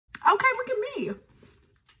Okay, look at me.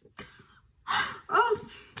 Oh,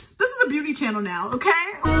 this is a beauty channel now, okay?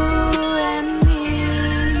 You and me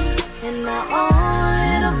in our own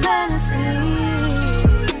little fantasy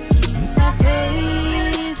that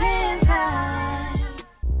fades in time.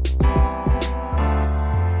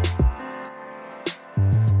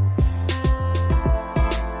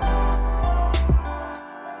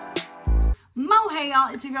 Hey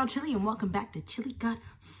y'all, it's your girl Chli and welcome back to Chli Got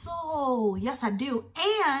Soul. Yes, I do.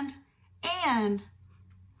 And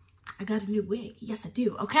I got a new wig. Yes, I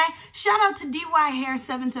do. Okay. Shout out to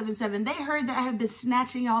DYHair777. They heard that I have been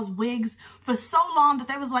snatching y'all's wigs for so long that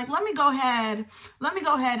they was like, let me go ahead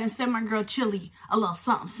and send my girl Chli a little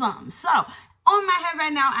something. So on my head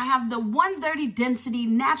right now, I have the 130 density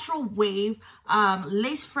natural wave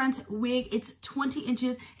lace front wig. It's 20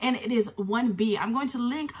 inches and it is 1B. I'm going to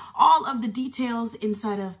link all of the details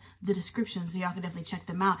inside of the description so y'all can definitely check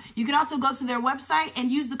them out. You can also go to their website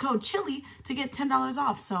and use the code Chli to get $10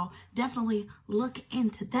 off. So definitely look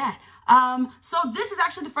into that. So this is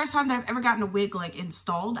actually the first time that I've ever gotten a wig like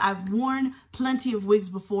installed. I've worn plenty of wigs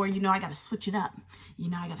before. You know, I got to switch it up.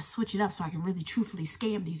 I got to switch it up so I can really truthfully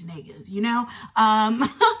scam these niggas, you know?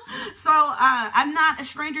 So I'm not a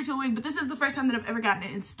stranger to a wig, but this is the first time that I've ever gotten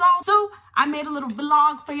it installed. So I made a little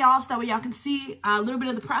vlog for y'all so that way y'all can see a little bit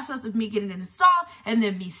of the process of me getting it installed and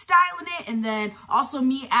then me styling it and then also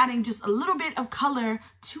me adding just a little bit of color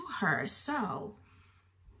to her. So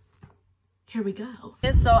here we go.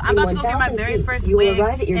 So I'm about to go get my very first wig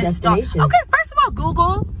installed. Okay, first of all,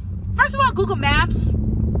 Google Maps.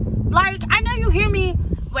 Like, I know you hear me.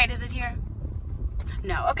 Wait, is it here?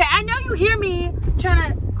 No. Okay, I know you hear me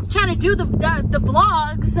trying to do the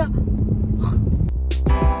vlogs.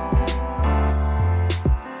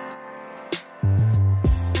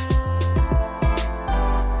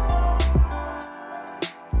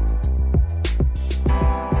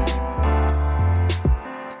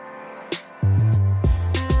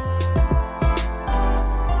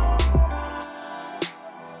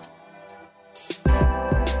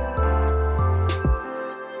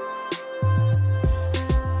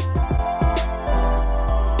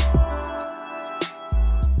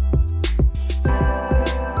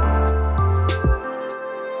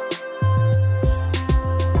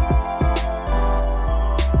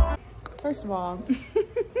 First of all,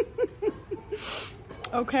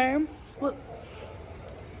 okay, well,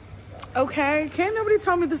 okay, can't nobody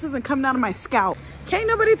tell me this isn't coming out of my scalp. Can't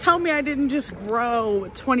nobody tell me I didn't just grow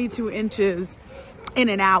 22 inches in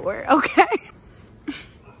an hour, okay?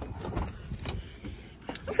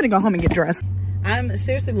 I'm gonna go home and get dressed. I'm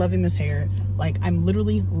seriously loving this hair. Like, I'm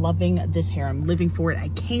literally loving this hair. I'm living for it. I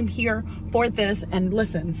came here for this, and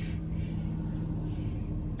listen.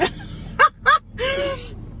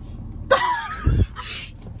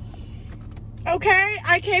 Okay,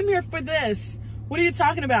 I came here for this. What are you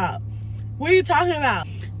talking about? What are you talking about?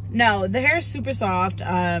 No, the hair is super soft.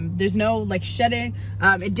 There's no like shedding.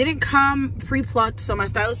 It didn't come pre-plucked, so my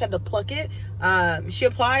stylist had to pluck it. She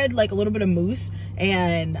applied like a little bit of mousse,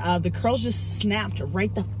 and the curls just snapped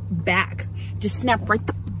right the back. Just snapped right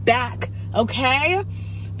the back, okay?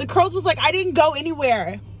 The curls was like, I didn't go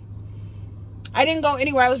anywhere. I didn't go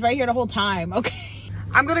anywhere. I was right here the whole time, okay?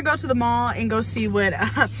 I'm gonna go to the mall and go see what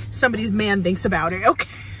somebody's man thinks about it, okay?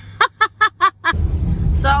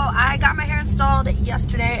 So I got my hair installed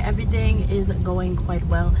yesterday. Everything is going quite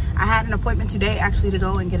well. I had an appointment today actually to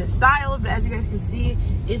go and get it styled, but as you guys can see,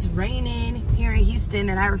 it's raining here in Houston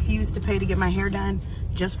and I refuse to pay to get my hair done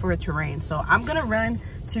just for it to rain. So I'm gonna run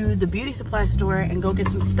to the beauty supply store and go get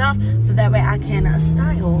some stuff so that way I can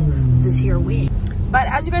style this hair wig. But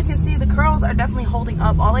as you guys can see, the curls are definitely holding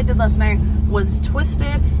up. All I did last night was twist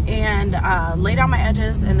it and lay down my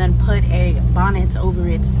edges and then put a bonnet over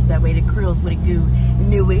it so that way the curls would go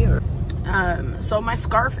nowhere. So my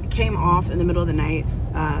scarf came off in the middle of the night.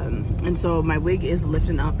 And so my wig is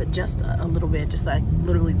lifting up just a little bit, just like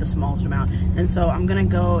literally the smallest amount. And so I'm gonna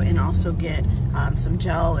go and also get some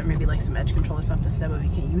gel or maybe like some edge control or something so that way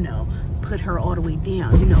we can, you know, put her all the way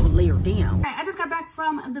down, you know, lay her down. All right, I just got back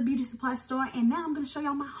from the beauty supply store and now I'm gonna show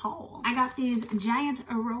y'all my haul. I got these giant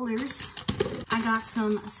rollers. I got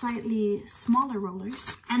some slightly smaller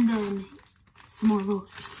rollers and then some more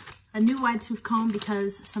rollers. A new wide tooth comb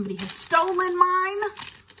because somebody has stolen mine.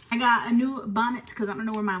 I got a new bonnet because I don't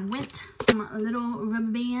know where mine went. Some little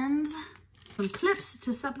rubber bands. Some clips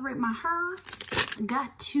to separate my hair.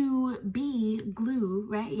 Got to be glue,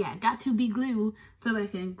 right? Yeah, got to be glue so I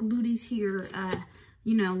can glue these here,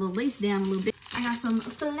 you know, a little lace down a little bit. I got some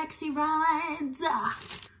flexi rods.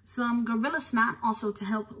 some Gorilla Snot also to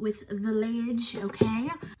help with the ledge, okay?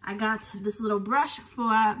 I got this little brush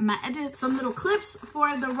for my edges, some little clips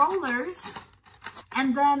for the rollers,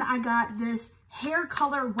 and then I got this hair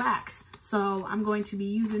color wax. So I'm going to be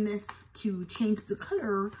using this to change the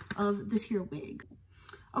color of this here wig.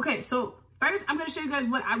 Okay, so first I'm gonna show you guys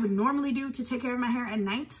what I would normally do to take care of my hair at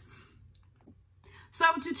night. So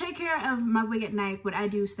to take care of my wig at night, what I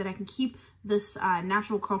do so that I can keep this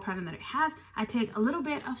natural curl pattern that it has, I take a little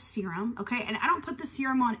bit of serum, okay? And I don't put the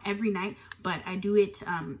serum on every night, but I do it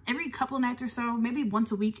every couple of nights or so. Maybe once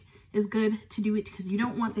a week is good to do it because you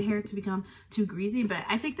don't want the hair to become too greasy. But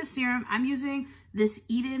I take the serum. I'm using this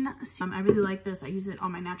Eden serum. I really like this. I use it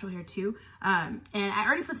on my natural hair too. And I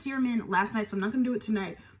already put serum in last night, so I'm not gonna do it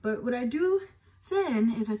tonight. But what I do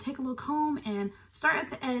then is I take a little comb and start at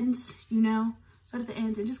the ends, you know, start at the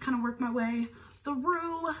ends and just kind of work my way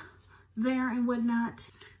through there and whatnot.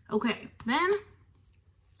 Okay, then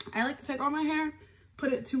I like to take all my hair,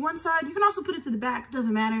 put it to one side. You can also put it to the back,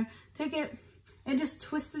 doesn't matter. Take it and just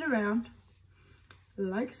twist it around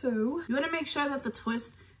like so. You want to make sure that the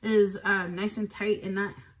twist is nice and tight and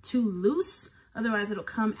not too loose. Otherwise, it'll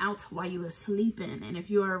come out while you are sleeping. And if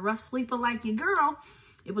you are a rough sleeper like your girl,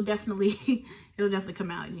 it will definitely, it'll definitely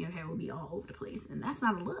come out and your hair will be all over the place. And that's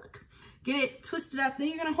not a look. Get it twisted up. Then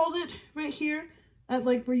you're going to hold it right here at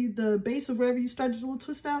like where you, the base of wherever you started your little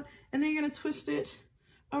twist out. And then you're going to twist it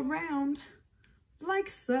around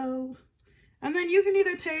like so. And then you can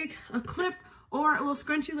either take a clip or a little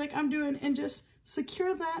scrunchie like I'm doing and just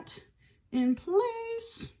secure that in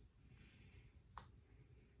place.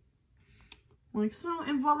 Like so,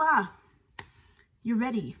 and voila. You're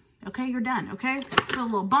ready. Okay, you're done, okay? Put a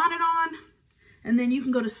little bonnet on, and then you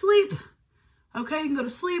can go to sleep. Okay, you can go to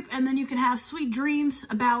sleep, and then you can have sweet dreams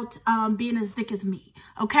about being as thick as me,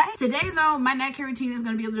 okay? Today, though, my night care routine is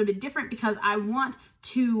going to be a little bit different because I want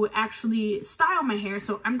to actually style my hair.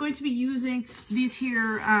 So I'm going to be using these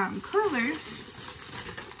here curlers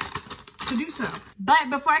to do so.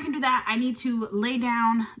 But before I can do that, I need to lay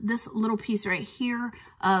down this little piece right here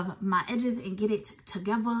of my edges and get it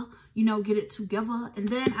together, you know, get it together. And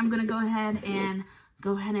then I'm going to go ahead and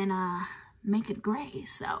make it gray.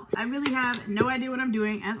 So I really have no idea what I'm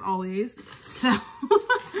doing, as always. So,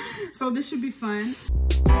 so this should be fun.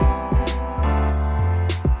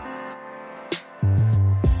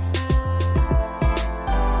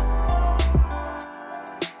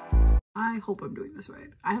 I hope I'm doing this right.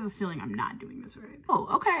 I have a feeling I'm not doing this right. Oh,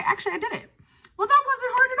 okay. Actually, I did it. Well, that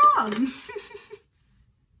wasn't hard at all.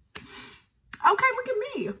 Okay, look at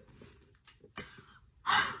me.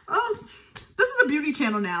 Oh, this is a beauty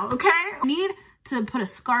channel now, okay? I need to put a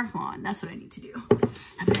scarf on. That's what I need to do.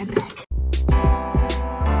 I'll be right back.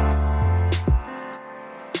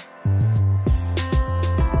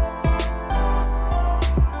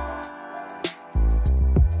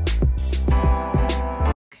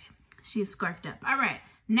 She is scarfed up. All right,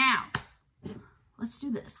 now let's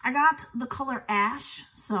do this. I got the color ash,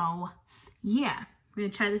 so yeah, we're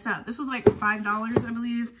gonna try this out. This was like $5, I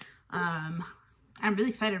believe. I'm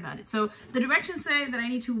really excited about it. So the directions say that I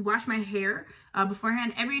need to wash my hair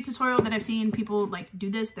beforehand. Every tutorial that I've seen people like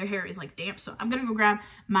do this, their hair is like damp. So I'm gonna go grab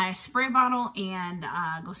my spray bottle and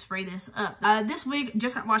go spray this up. This wig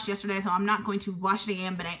just got washed yesterday, so I'm not going to wash it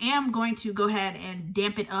again, but I am going to go ahead and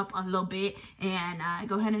damp it up a little bit and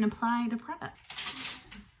go ahead and apply the product.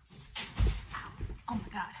 Ow. Oh my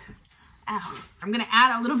God. Ow. I'm gonna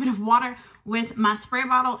add a little bit of water with my spray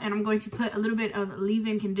bottle and I'm going to put a little bit of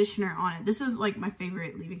leave-in conditioner on it. This is like my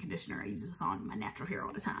favorite leave-in conditioner. I use this on my natural hair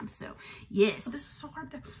all the time. So yes, this is so hard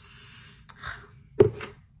to...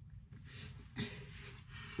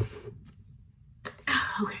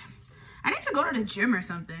 Okay. I need to go to the gym or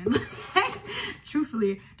something.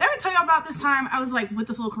 Truthfully. Did I ever tell y'all about this time I was like with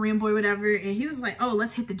this little Korean boy, whatever, and he was like, oh,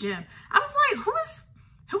 let's hit the gym. I was like,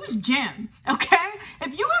 who is Jim? Okay?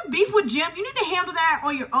 If you have beef with Jim, you need to handle that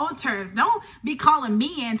on your own terms. Don't be calling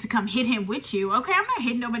me in to come hit him with you. Okay? I'm not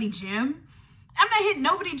hitting nobody Jim. I'm not hitting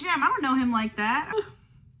nobody Jim. I don't know him like that.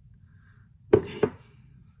 Okay.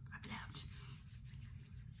 Wrap it out.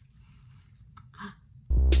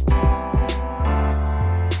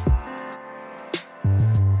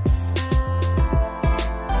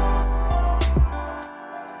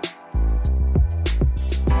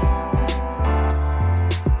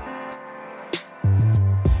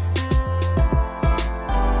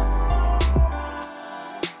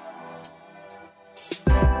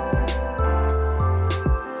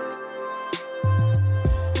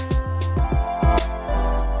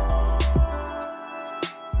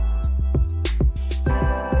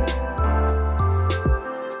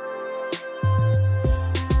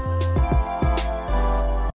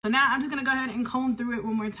 can comb through it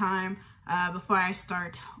one more time before I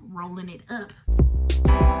start rolling it up.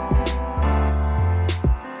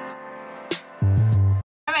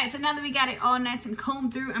 Alright, so now that we got it all nice and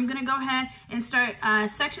combed through, I'm gonna go ahead and start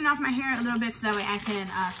sectioning off my hair a little bit so that way I can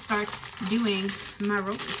start doing my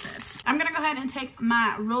roller sets. I'm gonna go ahead and take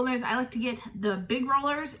my rollers. I like to get the big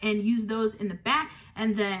rollers and use those in the back,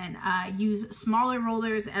 and then use smaller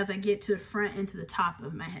rollers as I get to the front and to the top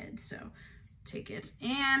of my head. So take it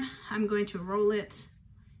and I'm going to roll it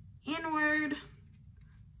inward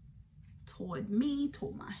toward me,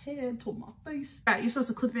 toward my head, toward my face. All right, you're supposed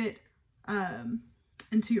to clip it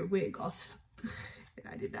into your wig also. And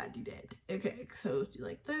I did not do that. Okay, so do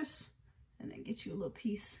like this, and then get you a little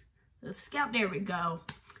piece of scalp. There we go.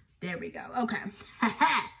 There we go. Okay. Ha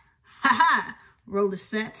ha. Ha ha. Roll the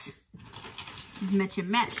sets. Match and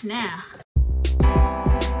match now.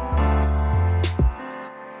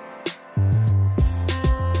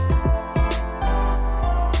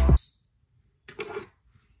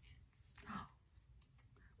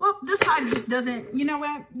 Well, this side just doesn't, you know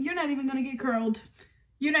what? You're not even gonna get curled.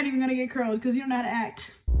 You're not even gonna get curled because you don't know how to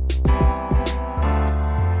act.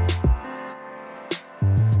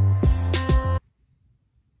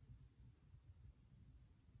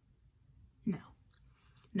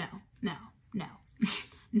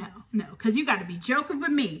 No, because you got to be joking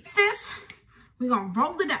with me. This, we're going to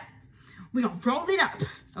roll it up. We're going to roll it up,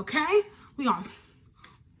 okay? We're going to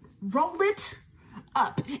roll it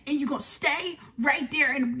up. And you're going to stay right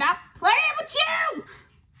there, and I'm not playing with you.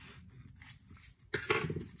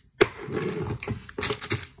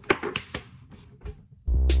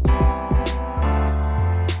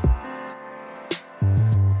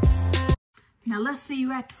 Now let's see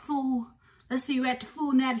you at the full. Let's see you at the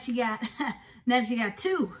full now that you got now that you got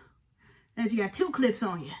two. Now that you got 2 clips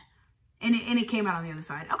on you. And it came out on the other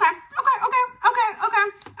side. Okay,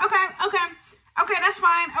 that's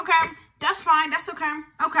fine. Okay. That's fine. That's okay.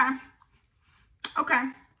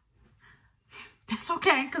 Okay. That's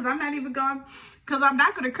okay, because I'm not even going, because I'm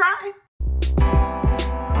not gonna cry.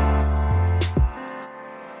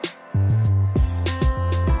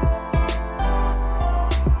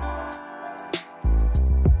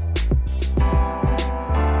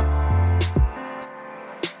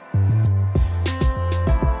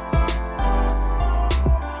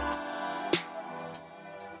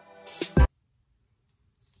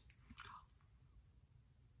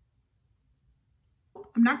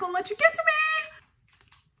 I'm not gonna let you get to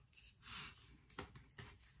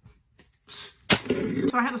me.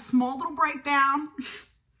 So I had a small little breakdown,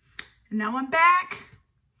 and now I'm back.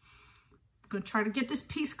 I'm gonna try to get this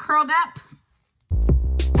piece curled up.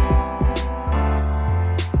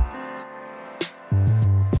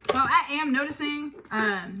 Well, I am noticing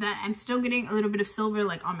that I'm still getting a little bit of silver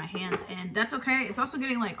like on my hands, and that's okay. It's also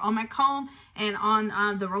getting like on my comb and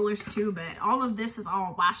on the rollers too, but all of this is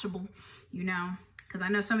all washable, you know. Because I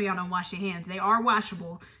know some of y'all don't wash your hands. They are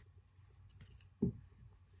washable.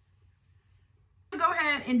 Go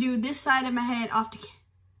ahead and do this side of my head off the...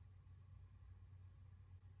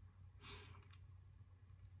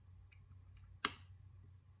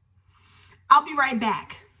 I'll be right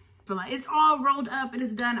back. It's all rolled up. It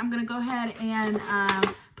is done. I'm going to go ahead and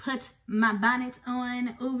put my bonnet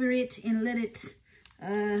on over it and let it...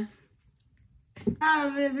 Oh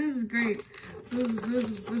man, this is great.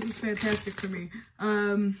 This is fantastic for me.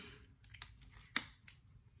 I'm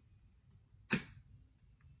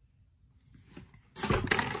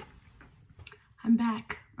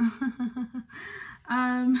back.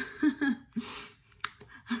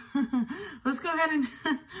 Let's go ahead and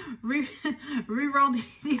re-roll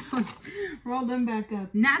these ones. Roll them back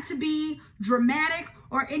up. Not to be dramatic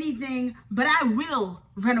or anything, but I will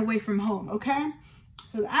run away from home, okay?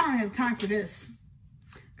 So I don't have time for this.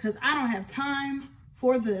 Because I don't have time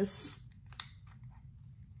for this.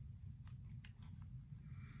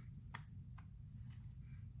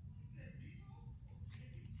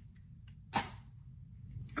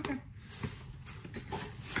 Okay.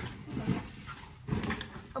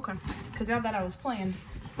 Okay. Because y'all thought I was playing.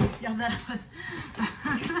 Y'all thought I was...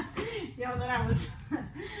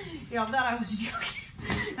 y'all thought I was joking.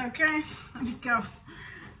 Okay? Let me go.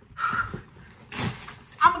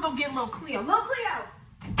 I'm gonna go get little Cleo. Little Cleo!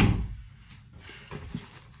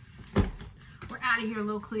 We're out of here,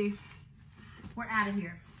 little Cleo. We're out of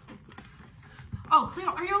here. Oh, Cleo,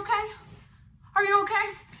 are you okay? Are you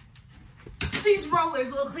okay? These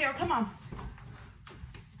rollers, little Cleo, come on.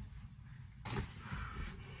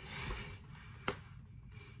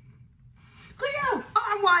 Cleo! All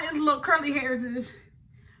I want is little curly hairs.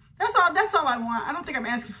 That's all I want. I don't think I'm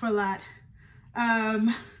asking for a lot.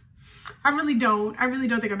 I really don't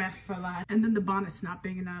think I'm asking for a lot. And then the bonnet's not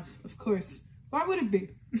big enough, of course. Why would it be?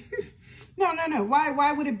 No.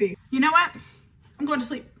 Why would it be? You know what? I'm going to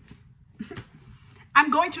sleep. I'm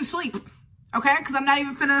going to sleep. Okay? Because I'm not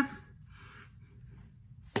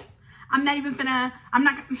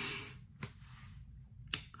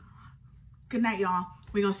Good night, y'all.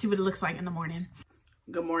 We're gonna see what it looks like in the morning.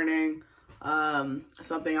 Good morning.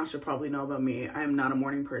 Something y'all should probably know about me. I am not a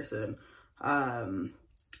morning person. I'm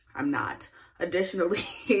not.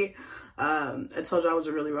 Additionally, I told you I was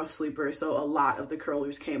a really rough sleeper, so a lot of the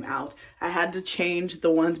curlers came out. I had to change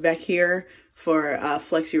the ones back here for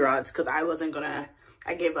flexi rods because I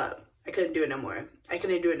gave up. I couldn't do it no more.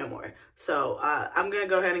 So I'm gonna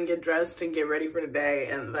go ahead and get dressed and get ready for the day,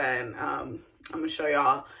 and then I'm gonna show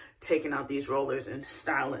y'all taking out these rollers and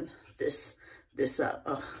styling this up.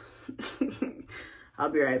 Oh. I'll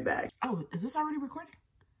be right back. Oh, is this already recording?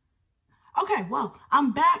 Okay, well,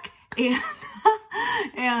 I'm back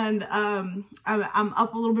and I'm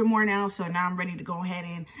up a little bit more now, so now I'm ready to go ahead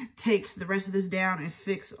and take the rest of this down and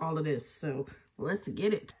fix all of this. So let's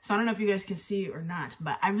get it. So I don't know if you guys can see it or not,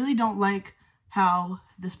 but I really don't like how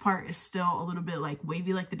this part is still a little bit like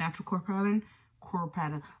wavy, like the natural curl pattern,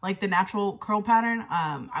 like the natural curl pattern.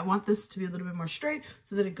 I want this to be a little bit more straight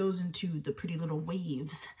so that it goes into the pretty little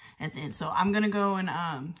waves at the end. So I'm gonna go and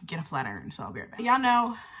get a flat iron, so I'll be right back. Y'all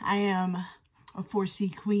know I am a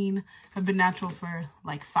 4C queen. I've been natural for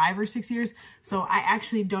like 5 or 6 years, so I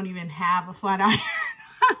actually don't even have a flat iron.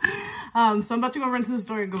 So I'm about to go run to the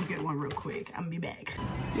store and go get one real quick. I'm gonna be back.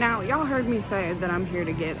 Now, y'all heard me say that I'm here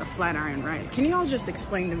to get a flat iron, right? Can y'all just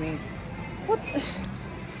explain to me what?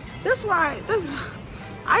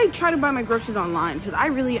 I try to buy my groceries online because I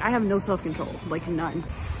have no self-control, like none.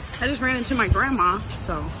 I just ran into my grandma,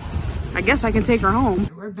 so I guess I can take her home.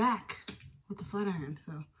 We're back with the flat iron,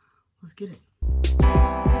 so let's get it.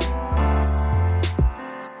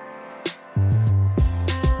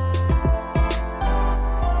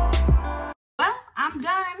 Well, I'm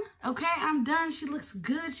done. Okay, I'm done. She looks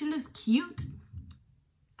good. She looks cute.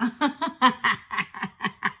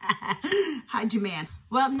 Hide your man.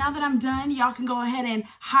 Well, now that I'm done, y'all can go ahead and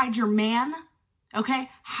hide your man. Okay?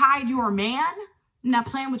 Hide your man. I'm not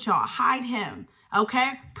playing with y'all. Hide him.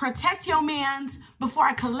 Okay? Protect your mans before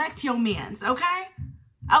I collect your mans. Okay?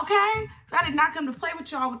 Okay? So I did not come to play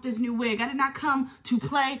with y'all with this new wig. I did not come to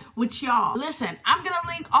play with y'all. Listen, I'm going to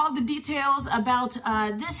link all the details about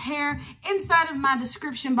this hair inside of my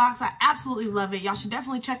description box. I absolutely love it. Y'all should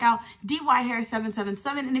definitely check out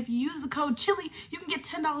DYHair777. And if you use the code Chli, you can get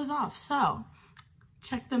 $10 off. So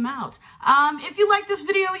check them out. If you like this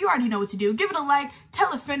video, you already know what to do. Give it a like.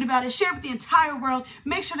 Tell a friend about it. Share it with the entire world.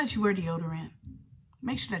 Make sure that you wear deodorant.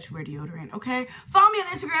 Make sure that you wear deodorant, okay? Follow me on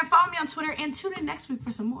Instagram, follow me on Twitter, and tune in next week for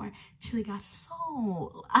some more Chli Got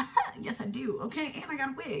Soul. Yes, I do, okay? And I got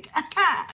a wig.